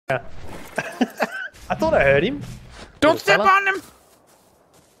I thought I heard him. Don't step on him!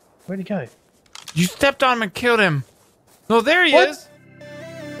 Where'd he go? You stepped on him and killed him. No, there he is.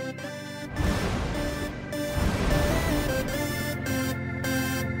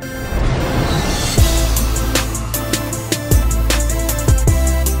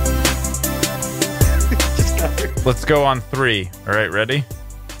 Just go. Let's go on 3. All right, ready?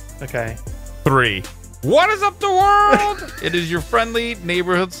 Okay. 3. What is up, the world? It is your friendly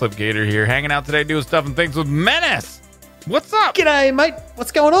neighborhood Slipgator here, hanging out today doing stuff and things with Mennace. What's up? G'day, mate.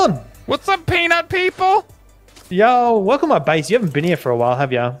 What's going on? What's up, peanut people? Yo, welcome to my base. You haven't been here for a while,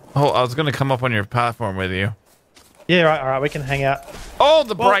 have you? Oh, I was going to come up on your platform with you. Yeah, right. All right, we can hang out. Oh,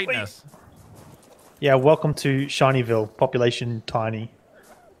 the brightness. Yeah, welcome to Shinyville. Population tiny.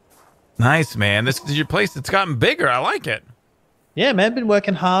 Nice, man. This is your place. It's gotten bigger. I like it. Yeah, man. Been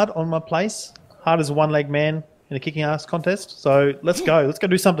working hard on my place. Hard as a one-leg man in a kicking ass contest. So let's go. Let's go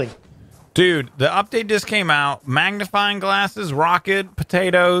do something. Dude, the update just came out. Magnifying glasses, rocket,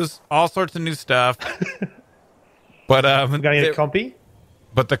 potatoes, all sorts of new stuff. But I'm going to get a Compy.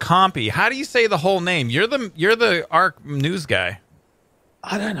 But the Compy, how do you say the whole name? You're the ARK news guy.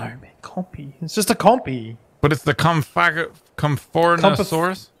 I don't know, man. Compy. It's just a Compy. But it's the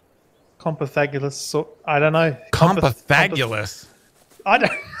Compfornosaurus? Compithagulus. I don't know. Compithagulus. I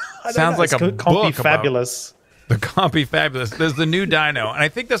don't Sounds know. like a book Compy-fabulous. The Compy-fabulous. There's the new dino. And I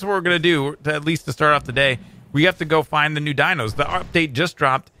think that's what we're going to do, at least to start off the day. We have to go find the new dinos. The update just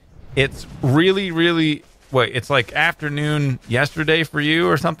dropped. It's really, really... Wait, it's like afternoon yesterday for you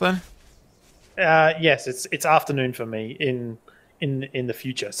or something? Yes, it's afternoon for me in the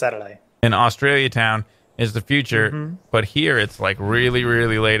future, Saturday. In Australia town is the future, but here it's like really,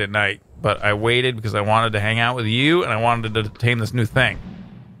 really late at night. But I waited because I wanted to hang out with you and I wanted to tame this new thing.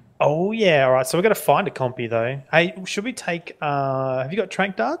 Oh, yeah. All right. So we're going to find a Compy, though. Hey, should we take... have you got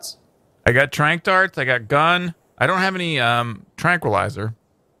trank darts? I got trank darts. I got gun. I don't have any tranquilizer.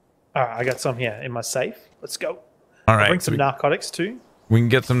 All right. I got some here in my safe. Let's go. All right. I'll bring some narcotics, too. We can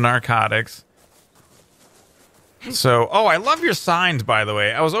get some narcotics. So, oh, I love your signs, by the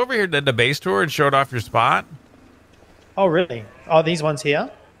way. I was over here at the base tour and showed off your spot. Oh, really? Oh, these ones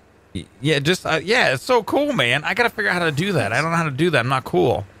here? Yeah, just, yeah, it's so cool, man. I got to figure out how to do that. I don't know how to do that. I'm not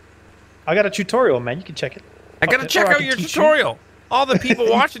cool. I got a tutorial, man. You can check it. I got to check out your tutorial. All the people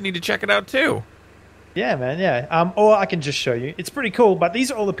watching need to check it out, too. Yeah, man, yeah. Or I can just show you. It's pretty cool, but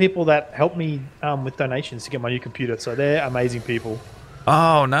these are all the people that helped me with donations to get my new computer, so they're amazing people.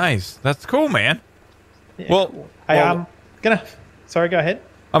 Oh, nice. That's cool, man. Yeah, well, cool. I'm gonna... Sorry, go ahead.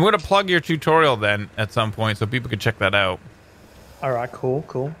 I'm going to plug your tutorial then at some point so people can check that out. All right,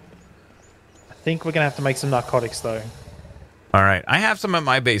 cool. I think we're going to have to make some narcotics, though. All right. I have some at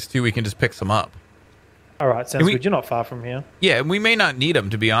my base, too. We can just pick some up. All right, sounds good. You're not far from here. Yeah, and we may not need them,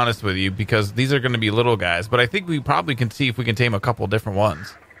 to be honest with you, because these are going to be little guys. But I think we probably can see if we can tame a couple different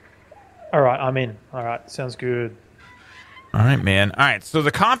ones. All right, I'm in. All right, sounds good. All right, man. All right, so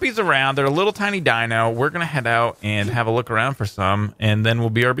the Compy's around. They're a little tiny dino. We're going to head out and have a look around for some, and then we'll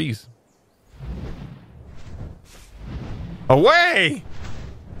BRBs. Away!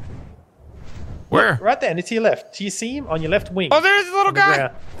 Where? Right there, and it's to your left. Do you see him? On your left wing. Oh, there's a little guy!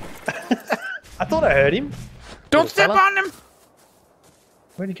 I thought I heard him. Don't step on him!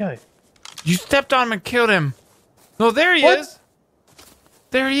 Where'd he go? You stepped on him and killed him. No, there he is.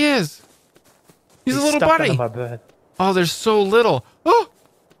 There he is. He's a little stuck buddy. under my bird. Oh, they're so little. Oh!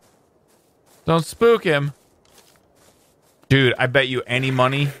 Don't spook him. Dude, I bet you any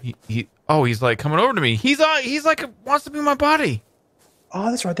money. He's like coming over to me. He's like wants to be my buddy. Oh,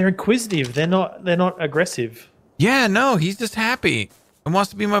 that's right. They're inquisitive. They're not aggressive. Yeah, no, he's just happy and wants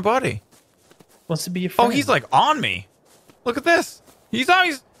to be my buddy. Wants to be your friend. Oh, he's like on me. Look at this. He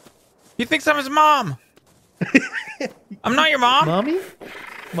thinks I'm his mom. I'm not your mom.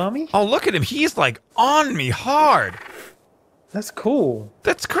 Mommy? Oh, look at him. He's like on me hard. That's cool.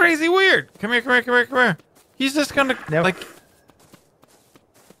 That's crazy weird. Come here. He's just gonna like.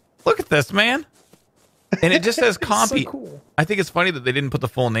 Look at this, man. And it just says Compy. So cool. I think it's funny that they didn't put the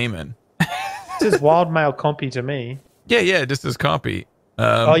full name in. It says wild male Compy to me. Yeah, it just says Compy.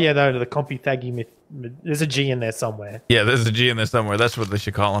 Oh, yeah, no, the Compy Thaggy myth. There's a G in there somewhere. Yeah, there's a G in there somewhere. That's what they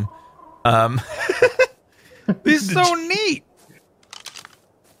should call him. This is so neat.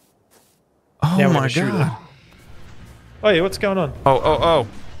 Oh, my God. Oh, yeah, what's going on? Oh.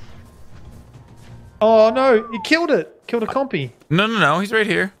 Oh, no, you killed it. Killed a Compy. No, he's right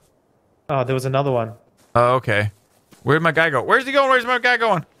here. Oh, there was another one. Oh, okay. Where'd my guy go? Where's he going? Where's my guy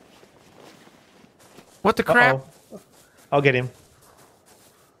going? What the crap? Uh-oh. I'll get him.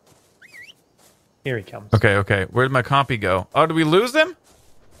 Here he comes. Okay. Where'd my Compy go? Oh, did we lose him?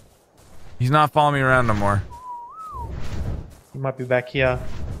 He's not following me around no more. He might be back here.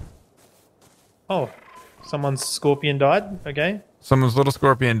 Oh, someone's scorpion died. Okay. Someone's little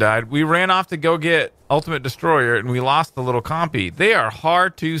scorpion died. We ran off to go get Ultimate Destroyer, and we lost the little Compy. They are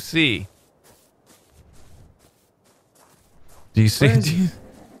hard to see. Do you see? Do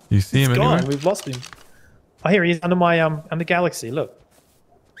you see him anywhere? We've lost him. Oh, here he is under my under Galaxy. Look.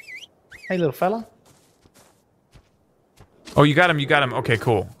 Hey, little fella. Oh, you got him. You got him. Okay,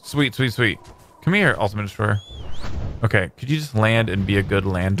 cool. Sweet, sweet, sweet. Come here, Ultimate Destroyer. Okay, could you just land and be a good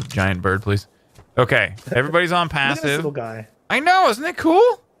land giant bird, please? Okay, everybody's on passive. Look at this little guy. I know, isn't it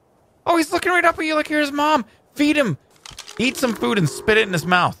cool? Oh, he's looking right up at you like you're his mom. Feed him. Eat some food and spit it in his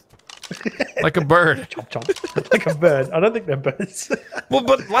mouth. Like a bird. Chomp, chomp. Like a bird. I don't think they're birds. Well,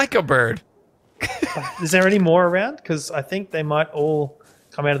 but like a bird. Is there any more around? Because I think they might all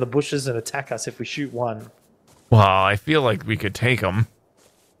come out of the bushes and attack us if we shoot one. Well, I feel like we could take them.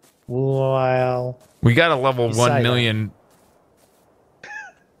 Well, we got a level 1 million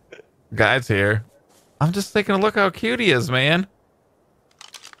guys here. I'm just taking a look how cute he is, man.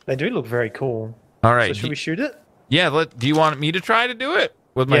 They do look very cool. All right. So should we shoot it? Yeah. Do you want me to try to do it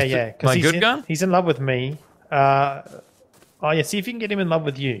with my my good gun? He's in love with me. Oh yeah. See if you can get him in love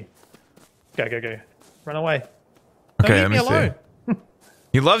with you. Go, go, go. Run away. Okay, let me see.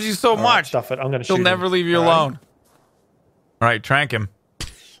 He loves you so much. Stuff it. I'm going to shoot him. He'll never leave you alone. All right, trank him.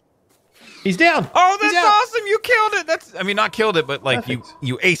 He's down. Oh, that's awesome! You killed it. I mean, not killed it, but like you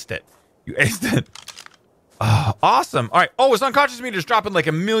aced it. You aced it. Oh, awesome! All right. Oh, his unconscious meter's dropping like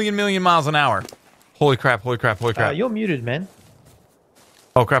a million miles an hour. Holy crap! Holy crap! Holy crap! You're muted, man.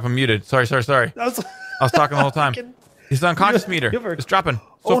 Oh crap! I'm muted. Sorry. I was talking the whole time. His unconscious meter is dropping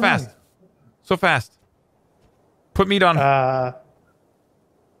so fast. No. So fast. Put meat on.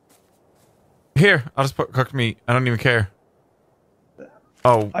 Here, I'll just put cooked meat. I don't even care.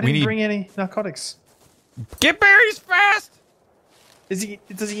 Oh, I didn't bring any narcotics. Get berries fast! Does he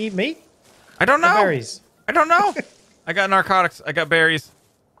eat meat? I don't know. Berries. I don't know. I got narcotics. I got berries.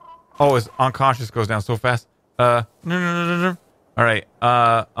 Oh, his unconscious goes down so fast. No. All right.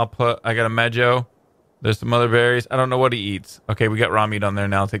 I got a Mejo. There's some other berries. I don't know what he eats. Okay, we got raw meat on there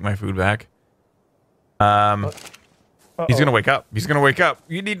now. I'll take my food back. He's gonna wake up. He's gonna wake up.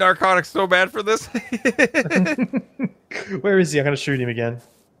 You need narcotics so bad for this. Where is he? I'm gonna shoot him again.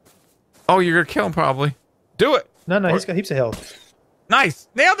 Oh, you're gonna kill him probably. Do it. No, he's got heaps of health. Nice.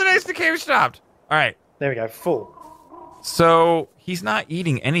 Nailed it. Nice. The cave stopped. All right. There we go. Full. So he's not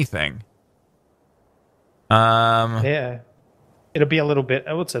eating anything. Yeah. It'll be a little bit.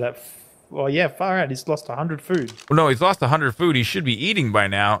 I would say that. Well, yeah, far out. He's lost 100 food. No, he's lost 100 food. He should be eating by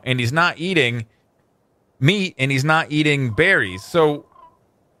now, and he's not eating meat, and he's not eating berries. So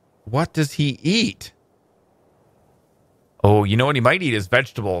what does he eat? Oh, you know what he might eat is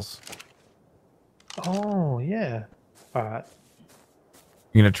vegetables. Oh, yeah. All right.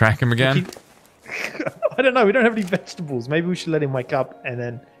 You gonna track him again? I don't know. We don't have any vegetables. Maybe we should let him wake up, and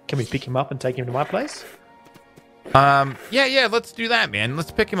then can we pick him up and take him to my place? Yeah, let's do that, man.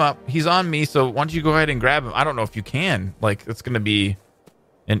 Let's pick him up. He's on me, so why don't you go ahead and grab him? I don't know if you can. Like, it's gonna be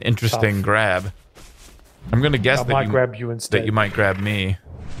an interesting grab. I'm gonna guess that grab you instead. That you might grab me.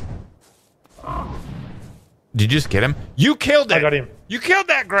 Did you just get him? You killed it! I got him. You killed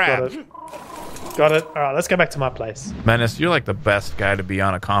that grab! Got it. All right, let's go back to my place. Menace, you're like the best guy to be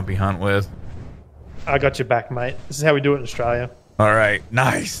on a compy hunt with. I got your back, mate. This is how we do it in Australia. All right,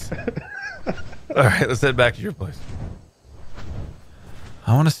 nice. All right, let's head back to your place.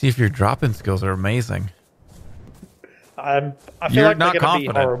 I want to see if your dropping skills are amazing. I feel like not they're going to be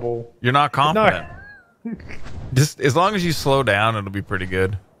confident. horrible. You're not confident. No. Just as long as you slow down, it'll be pretty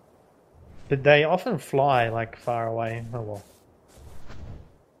good. But they often fly like far away. Oh well.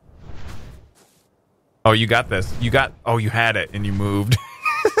 Oh, you got this. Oh, you had it and you moved.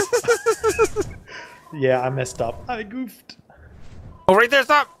 Yeah, I messed up. I goofed. Oh, right there,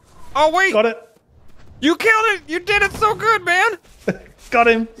 stop. Oh, wait. Got it. You killed it. You did it so good, man. Got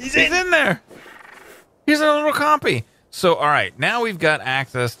him. He's in there. Here's a little compy. So, all right. Now we've got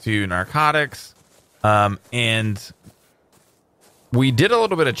access to narcotics. And we did a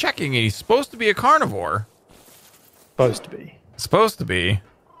little bit of checking, and he's supposed to be a carnivore. Supposed to be.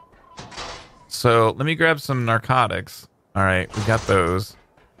 So let me grab some narcotics. All right, we got those.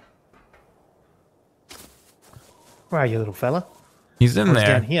 Where are you, little fella? He's in there.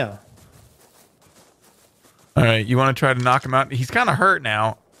 Down here. All right, you want to try to knock him out? He's kind of hurt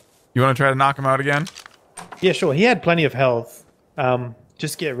now. You want to try to knock him out again? Yeah, sure. He had plenty of health.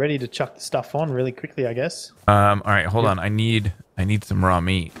 Just get ready to chuck the stuff on really quickly, I guess. All right, hold on. I need some raw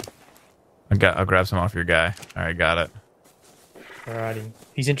meat. I'll grab some off your guy. All right, got it. Alrighty.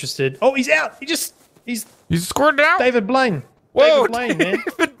 He's interested. Oh, he's out. He's scored it out. David Blaine. Whoa, David Blaine, man.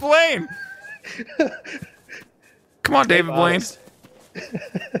 David Blaine. Come on, David Blaine.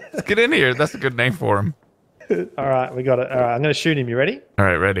 Let's get in here. That's a good name for him. All right, we got it. All right, I'm going to shoot him. You ready? All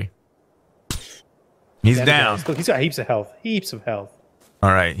right, ready. He's down. Look, he's got heaps of health. Heaps of health.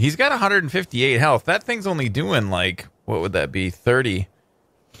 All right, he's got 158 health. That thing's only doing like, what would that be? 30.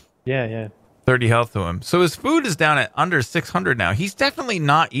 Yeah. 30 health to him. So his food is down at under 600 now. He's definitely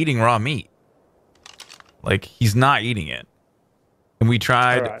not eating raw meat. Like, he's not eating it. And we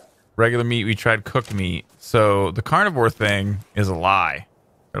tried regular meat. We tried cooked meat. So the carnivore thing is a lie.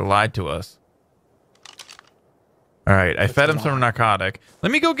 They lied to us. All right, I fed him some narcotic.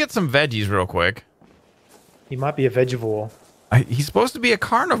 Let me go get some veggies real quick. He might be a vegivore. He's supposed to be a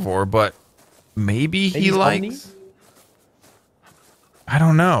carnivore, but maybe he likes... Omni? I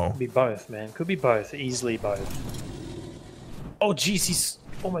don't know. Could be both, man. Could be both. Easily both. Oh, jeez, he's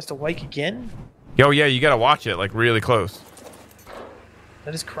almost awake again? Oh, yeah, you got to watch it, like, really close.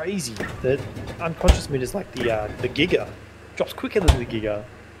 That is crazy. The unconscious meat is like the Giga. Drops quicker than the Giga.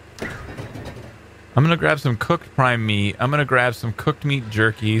 I'm going to grab some cooked prime meat. I'm going to grab some cooked meat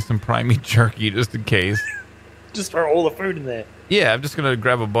jerky, some prime meat jerky, just in case. Just throw all the food in there. Yeah, I'm just going to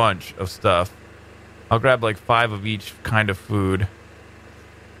grab a bunch of stuff. I'll grab like 5 of each kind of food.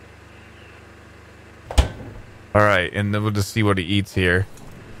 All right, and then we'll just see what he eats here.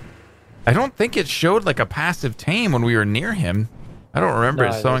 I don't think it showed like a passive tame when we were near him. I don't remember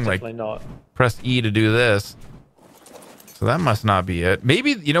it showing like, press E to do this. So that must not be it.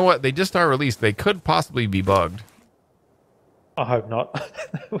 Maybe, you know what? They just are released. They could possibly be bugged. I hope not.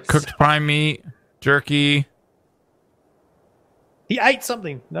 Cooked prime meat, jerky. He ate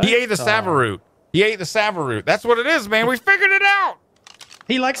something. No? He ate the savaroot. He ate the savaroot. That's what it is, man. We figured it out.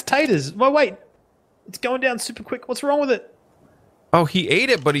 He likes taters. Well, wait. It's going down super quick. What's wrong with it? Oh, he ate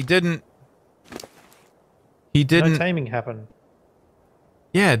it, but he didn't. He didn't. No taming happened.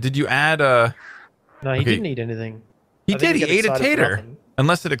 Yeah, did you add a... No, he didn't eat anything. He did. He ate a tater.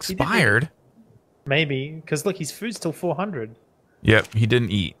 Unless it expired. Maybe. Because, look, his food's still 400. Yep, he didn't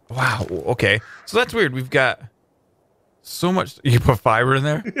eat. Wow. Okay. So that's weird. We've got so much... You put fiber in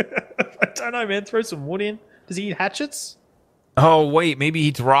there? I don't know, man. Throw some wood in. Does he eat hatchets? Oh, wait. Maybe he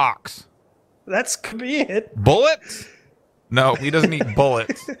eats rocks. That's could be it. Bullets? No, he doesn't eat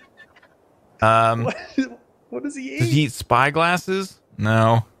bullets. What does he eat? Does he eat spyglasses?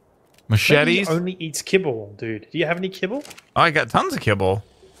 No. Machetes? He only eats kibble, dude. Do you have any kibble? Oh, I got tons of kibble.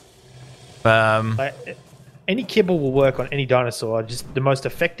 Any kibble will work on any dinosaur. Just the most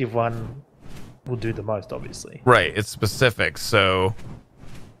effective one will do the most, obviously. Right. It's specific. So,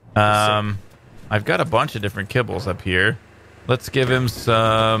 I've got a bunch of different kibbles up here. Let's give him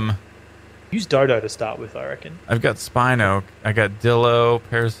some... Use Dodo to start with, I reckon. I've got Spino. I got Dillo,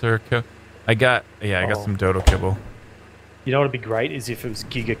 Paracirca. I got some Dodo kibble. You know what would be great is if it was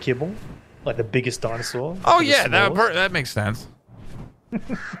Giga Kibble, like the biggest dinosaur. Oh yeah, that makes sense.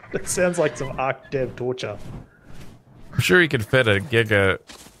 That sounds like some ARK dev torture. I'm sure he could fit a Giga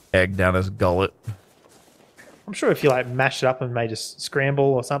egg down his gullet. I'm sure if you like mash it up and made a scramble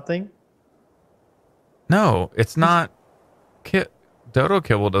or something. No, it's not. Dodo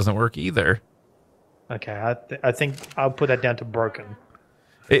kibble doesn't work either. Okay, I think I'll put that down to broken.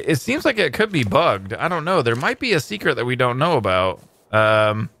 It seems like it could be bugged. I don't know. There might be a secret that we don't know about.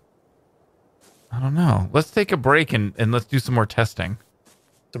 I don't know. Let's take a break and let's do some more testing.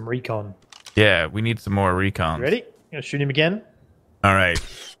 Some recon. Yeah, we need some more recon. Ready? Gonna shoot him again? All right.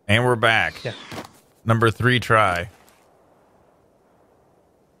 And we're back. Yeah. Number 3 try.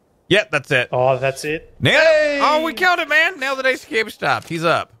 Yep, that's it. Oh, that's it. Hey! Oh, we killed it, man. Now the escape stopped. He's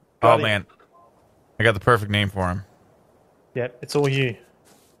up. Got him. Man. I got the perfect name for him. Yep, it's all you.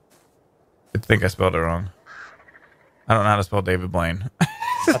 I think I spelled it wrong. I don't know how to spell David Blaine.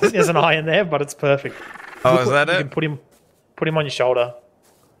 I think there's an I in there, but it's perfect. Oh, is that it? You can put him on your shoulder.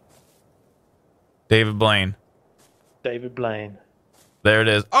 David Blaine. David Blaine. There it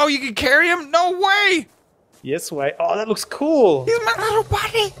is. Oh, you can carry him? No way! Yes, wait. Oh, that looks cool. He's my little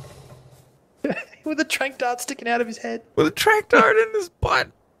buddy. With a trank dart sticking out of his head. With a trank dart in his butt.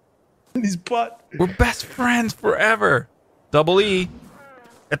 In his butt. We're best friends forever. Double E.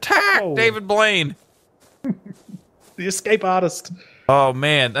 Attack, David Blaine. The escape artist. Oh,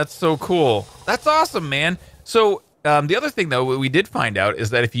 man, that's so cool. That's awesome, man. So, the other thing, though, what we did find out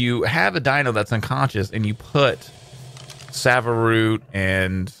is that if you have a dino that's unconscious and you put savaroot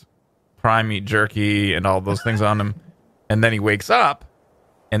and prime meat jerky and all those things on him, and then he wakes up,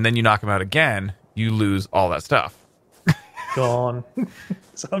 and then you knock him out again, you lose all that stuff. Gone.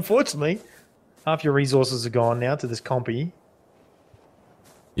 So, unfortunately, half your resources are gone now to this compy.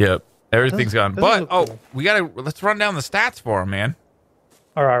 Yep. Everything's gone. Doesn't But, look cool. let's run down the stats for him, man.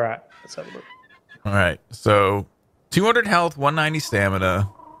 All right. Let's have a look. All right. So 200 health, 190 stamina,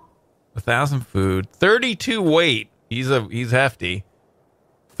 1,000 food, 32 weight. He's hefty.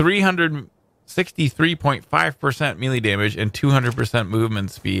 363.5% melee damage and 200%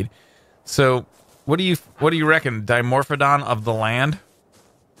 movement speed. So what do you reckon? Dimorphodon of the land?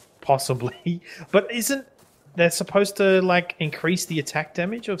 Possibly. But isn't that supposed to like increase the attack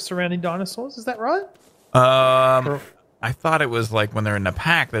damage of surrounding dinosaurs? Is that right? I thought it was like when they're in the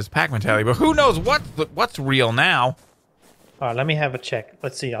pack, there's pack mentality, but who knows what's real now? All right, let me have a check.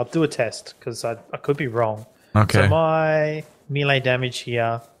 Let's see. I'll do a test because I could be wrong. Okay. So my melee damage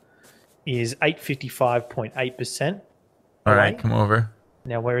here is 855.8%. All right, come over.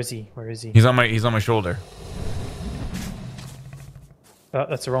 Now where is he? He's on my shoulder. Oh,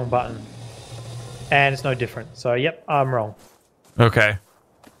 that's the wrong button. And it's no different. So yep, I'm wrong. Okay.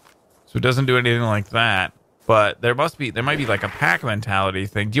 So it doesn't do anything like that. But there might be like a pack mentality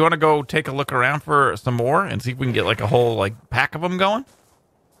thing. Do you want to go take a look around for some more and see if we can get like a whole like pack of them going?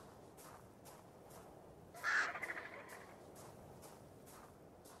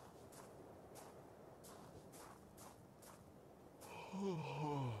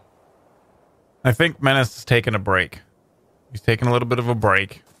 I think Mennace is taking a break. He's taking a little bit of a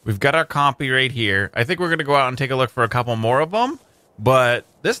break. We've got our Compy right here. I think we're going to go out and take a look for a couple more of them. But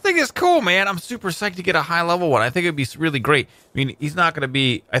this thing is cool, man. I'm super psyched to get a high level one. I think it'd be really great. I mean, he's not going to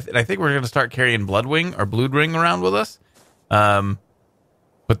be... I think we're going to start carrying Bloodwing or Bloodring around with us.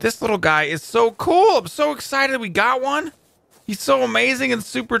 But this little guy is so cool. I'm so excited we got one. He's so amazing and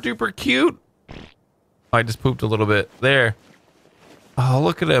super duper cute. Oh, I just pooped a little bit. There. Oh,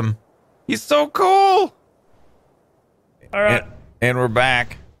 look at him. He's so cool. All right. And we're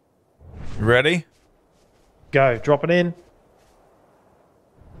back. You ready? Go. Drop it in.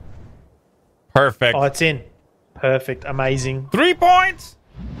 Perfect. Oh, it's in. Perfect. Amazing. 3 points.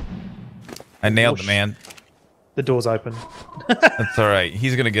 I nailed it, man. The door's open. That's all right.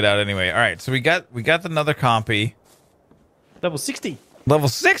 He's gonna get out anyway. All right. So we got another Compy. Level 60. Level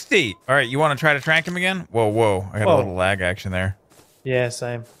 60. All right. You want to try to track him again? Whoa. I got a little lag action there. Yeah,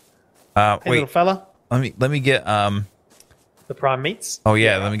 same. Hey, Wait, little fella. Let me get the prime meats. Oh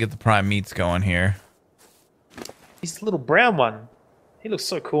yeah, let me get the prime meats going here. He's the little brown one. He looks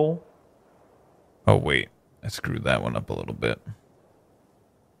so cool. Oh wait, I screwed that one up a little bit.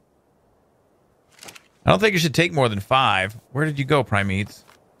 I don't think it should take more than 5. Where did you go, prime meats?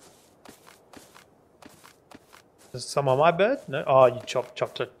 Is some on my bird? No. Oh, you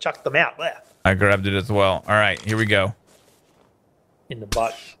chucked them out there. I grabbed it as well. All right, here we go. In the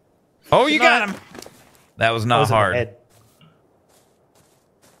butt. Oh, you got him. That was not hard. Head.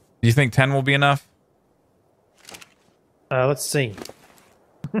 Do you think 10 will be enough? Let's see.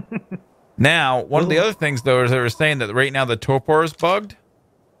 Now, one of the other things, though, is they were saying that right now the torpor is bugged.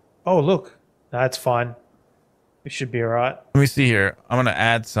 Oh, look. That's fine. We should be all right. Let me see here. I'm going to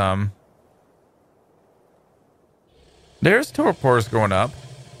add some. There's torpors going up.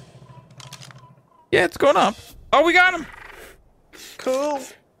 Yeah, it's going up. Oh, we got him. Cool.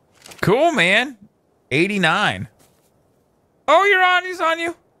 Cool, man. 89. Oh, you're on. He's on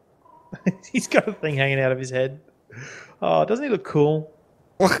you. He's got a thing hanging out of his head. Oh, doesn't he look cool?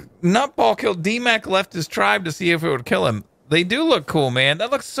 Look, Nutball killed DMac, left his tribe to see if it would kill him. They do look cool, man.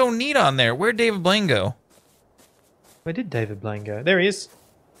 That looks so neat on there. Where'd David Blaine go? Where did David Blaine go? There he is.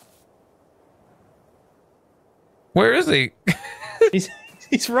 Where is he?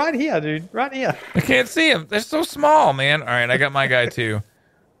 He's right here, dude. Right here. I can't see him. They're so small, man. All right, I got my guy too.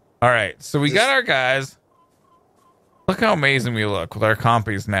 All right, so we got our guys. Look how amazing we look with our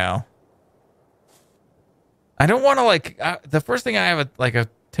compies now. I don't want to the first thing I have a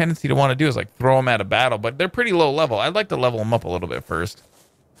tendency to want to do is like throw them at a battle, but they're pretty low level. I'd like to level them up a little bit first.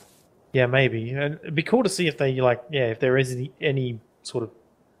 Yeah, maybe. And it'd be cool to see if they if there is any sort of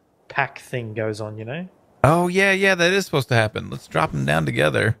pack thing goes on, you know? Oh, yeah, that is supposed to happen. Let's drop them down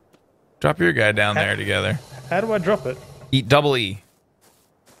together. Drop your guy down there together. How do I drop it? Eat double E.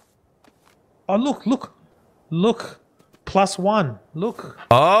 Oh, look. +1. Look.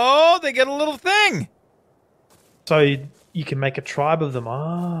 Oh, they get a little thing. So you can make a tribe of them.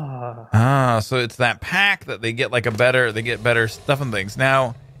 So it's that pack that they get they get better stuff and things.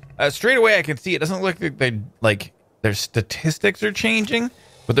 Now, straight away I can see it doesn't look like their statistics are changing,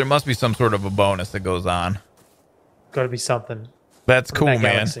 but there must be some sort of a bonus that goes on. Got to be something. That's cool, man.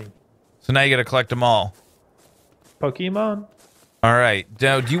 Galaxy. So now you got to collect them all. Pokemon. All right.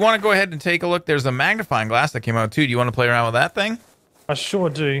 Now, do you want to go ahead and take a look? There's a magnifying glass that came out too. Do you want to play around with that thing? I sure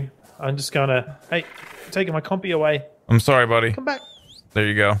do. I'm just gonna. Hey, taking my compy away. I'm sorry, buddy. Come back. There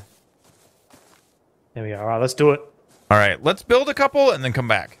you go. There we go. All right, let's do it. All right, let's build a couple and then come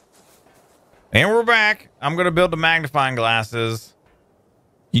back. And we're back. I'm going to build the magnifying glasses.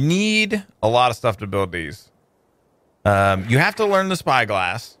 You need a lot of stuff to build these. You have to learn the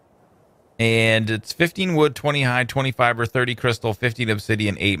spyglass. And it's 15 wood, 20 hide, 20 fiber, 30 crystal, 15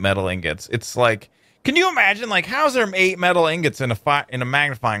 obsidian, 8 metal ingots. It's like, can you imagine, like, how's there 8 metal ingots in a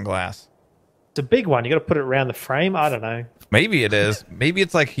magnifying glass? It's a big one. You got to put it around the frame. I don't know. Maybe it is. Maybe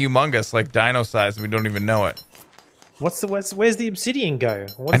it's like humongous, like dino size, and we don't even know it. Where's the obsidian go?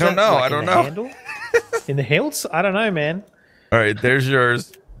 I don't know. I don't know. Handle? In the hilts? I don't know, man. All right, there's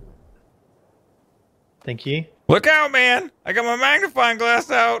yours. Thank you. Look out, man. I got my magnifying glass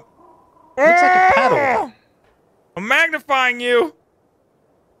out. Looks like a paddle. I'm magnifying you.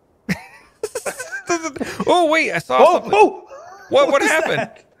 Oh, wait. I saw something. Whoa. What happened?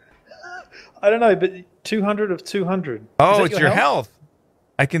 That? I don't know, but 200 of 200. Oh, it's your health.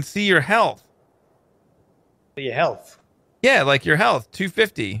 I can see your health. Your health? Yeah, like your health.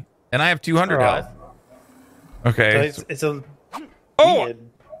 250. And I have 200 health. Okay. So it's a... Oh! Weird.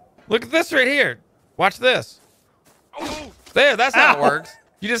 Look at this right here. Watch this. There, that's how it works.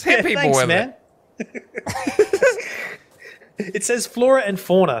 You just hit people with it. It says flora and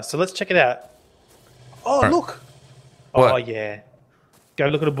fauna, so let's check it out. Oh, look. What? Oh, yeah. Go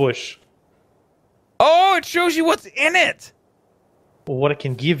look at a bush. Oh, it shows you what's in it. Or what it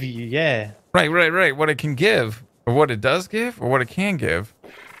can give you, yeah. Right. What it can give. Or what it does give. Or what it can give.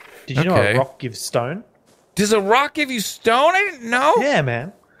 Did you know a rock gives stone? Does a rock give you stone? I didn't know. Yeah,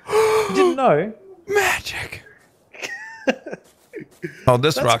 man. You didn't know? Magic. Oh,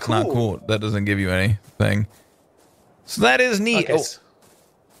 this That's rock's cool. not cool. That doesn't give you anything. So that is neat. Okay.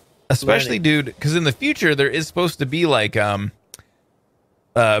 Especially, dude, because in the future there is supposed to be like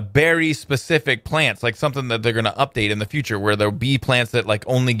berry specific plants, like something that they're going to update in the future, where there'll be plants that like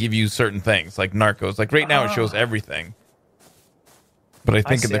only give you certain things, like narcos. Like right now it shows everything, but I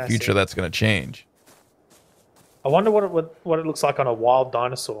think in the future that's going to change. I wonder what it looks like on a wild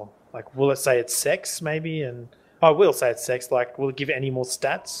dinosaur. Like, will it say it's sex maybe? And I will say it's sex. Like, will it give any more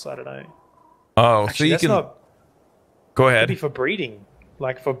stats? I don't know. Oh, Actually, so you can go ahead. Maybe for breeding,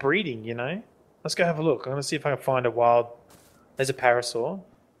 like for breeding, you know. Let's go have a look. I'm gonna see if I can find a wild. There's a parasaur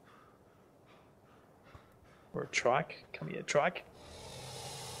or a trike. Come here, trike.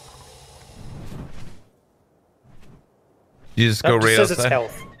 You just go right says outside. its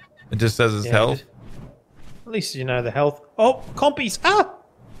health. It just says its health. At least you know the health. Oh, compies! Ah,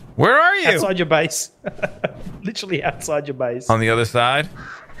 where are you? outside your base. Literally outside your base. On the other side.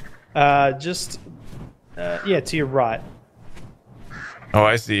 Yeah, to your right. Oh,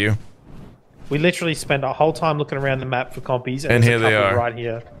 I see you. We literally spent our whole time looking around the map for compies, and here they are, right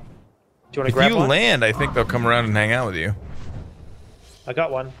here. Do you want to if grab you one? land, I think they'll come around and hang out with you. I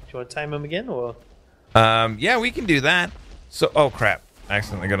got one. Do you want to tame them again, or? Yeah, we can do that. So, oh crap! I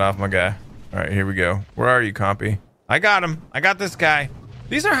accidentally got off my guy. All right, here we go. Where are you, Compy? I got him. I got this guy.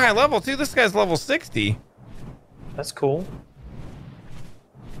 These are high level too. This guy's level 60. That's cool.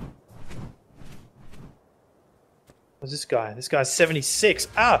 What's this guy? This guy's 76.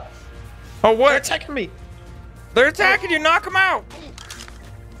 Ah! Oh, what? They're attacking me. They're attacking you. Knock them out.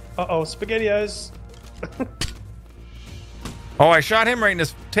 Uh-oh, SpaghettiOs. Oh, I shot him right in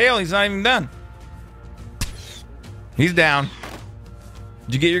his tail. He's not even done. He's down.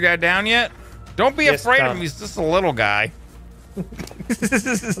 Did you get your guy down yet? Don't be afraid of him. He's just a little guy. I'm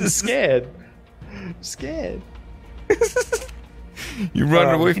scared. I'm scared. You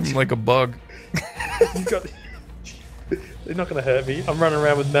run away from him like a bug. They're not going to hurt me. I'm running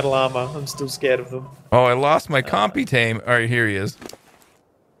around with metal armor. I'm still scared of them. Oh, I lost my Compy tame. All right, here he is.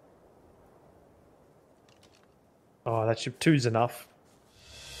 Oh, that should two's enough.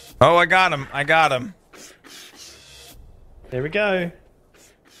 Oh, I got him. I got him. There we go.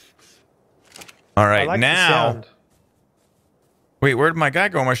 All right, I like now. the sound. Wait, where'd my guy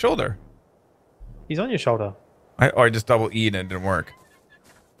go on my shoulder? He's on your shoulder. I just double E'd and it didn't work.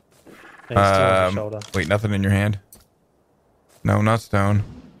 No, he's still on your shoulder. Wait, nothing in your hand? No, not stone.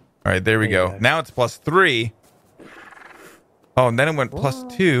 All right, there we go. Now it's +3. Oh, and then it went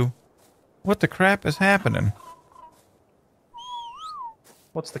 +2. What the crap is happening?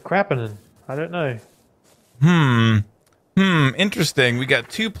 What's the crapping? I don't know. Interesting. We got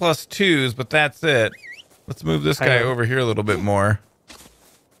 2 +2s, but that's it. Let's move this guy over here a little bit more.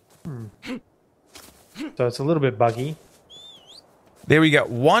 So it's a little bit buggy. There we got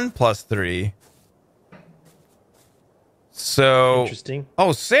 1 +3. So interesting.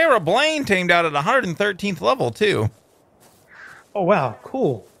 Oh, Sarah Blaine tamed out at 113th level too. Oh wow,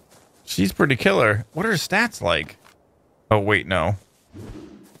 cool. She's pretty killer. What are her stats like? Oh wait, no.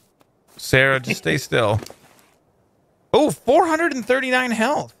 Sarah, just stay still. Oh, 439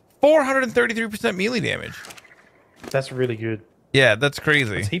 health. 433% melee damage. That's really good. Yeah, that's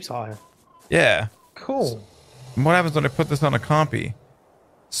crazy. It's heaps higher. Yeah. Cool. And what happens when I put this on a compy?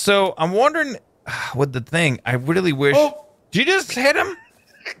 So I'm wondering with the thing, I really wish. Oh. Did you just hit him?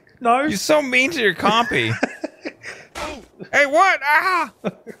 No. You're so mean to your compy. Hey, what? Ah!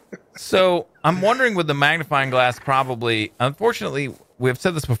 So I'm wondering with the magnifying glass, probably, unfortunately, we've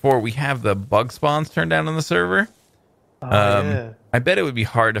said this before, we have the bug spawns turned down on the server. Yeah. I bet it would be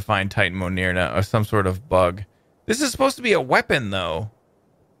hard to find Titan Monirna or some sort of bug. This is supposed to be a weapon, though.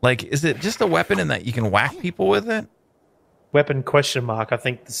 Like, is it just a weapon in that you can whack people with it? Weapon question mark, I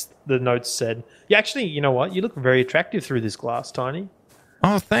think the notes said. Yeah, actually, you know what? You look very attractive through this glass, Tiny.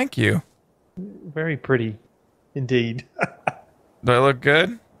 Oh, thank you. Very pretty, indeed. Do I look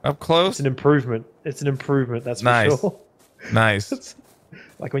good up close? It's an improvement. It's an improvement, that's for Nice. sure. Nice. It's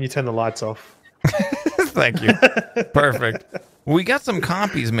like when you turn the lights off. Thank you. Perfect. We got some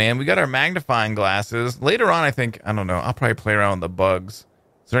compies, man. We got our magnifying glasses. Later on, I think, I don't know, I'll probably play around with the bugs.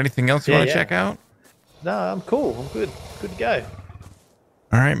 Is there anything else you want to check out? No, I'm cool. I'm good. Good to go.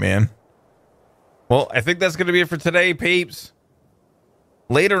 All right, man. Well, I think that's going to be it for today, peeps.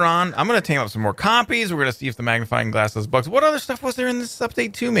 Later on, I'm going to tame up some more compies. We're going to see if the magnifying glass does bugs. What other stuff was there in this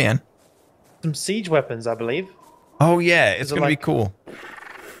update too, man? Some siege weapons, I believe. Oh, yeah. It's going to be like, cool.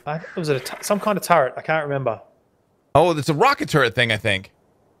 Was it some kind of turret? I can't remember. Oh, it's a rocket turret thing, I think.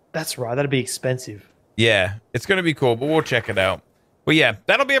 That's right. That'd be expensive. Yeah, it's going to be cool, but we'll check it out. But yeah,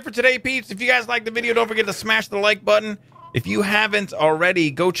 that'll be it for today, peeps. If you guys like the video, don't forget to smash the like button. If you haven't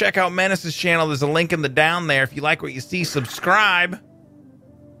already, go check out Mennace's channel. There's a link in the down there. If you like what you see, subscribe.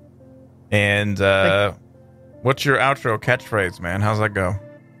 And what's your outro catchphrase, man? How's that go?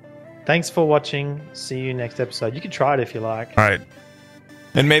 Thanks for watching. See you next episode. You can try it if you like. All right.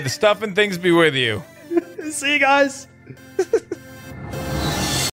 And may the stuff and things be with you. See you guys.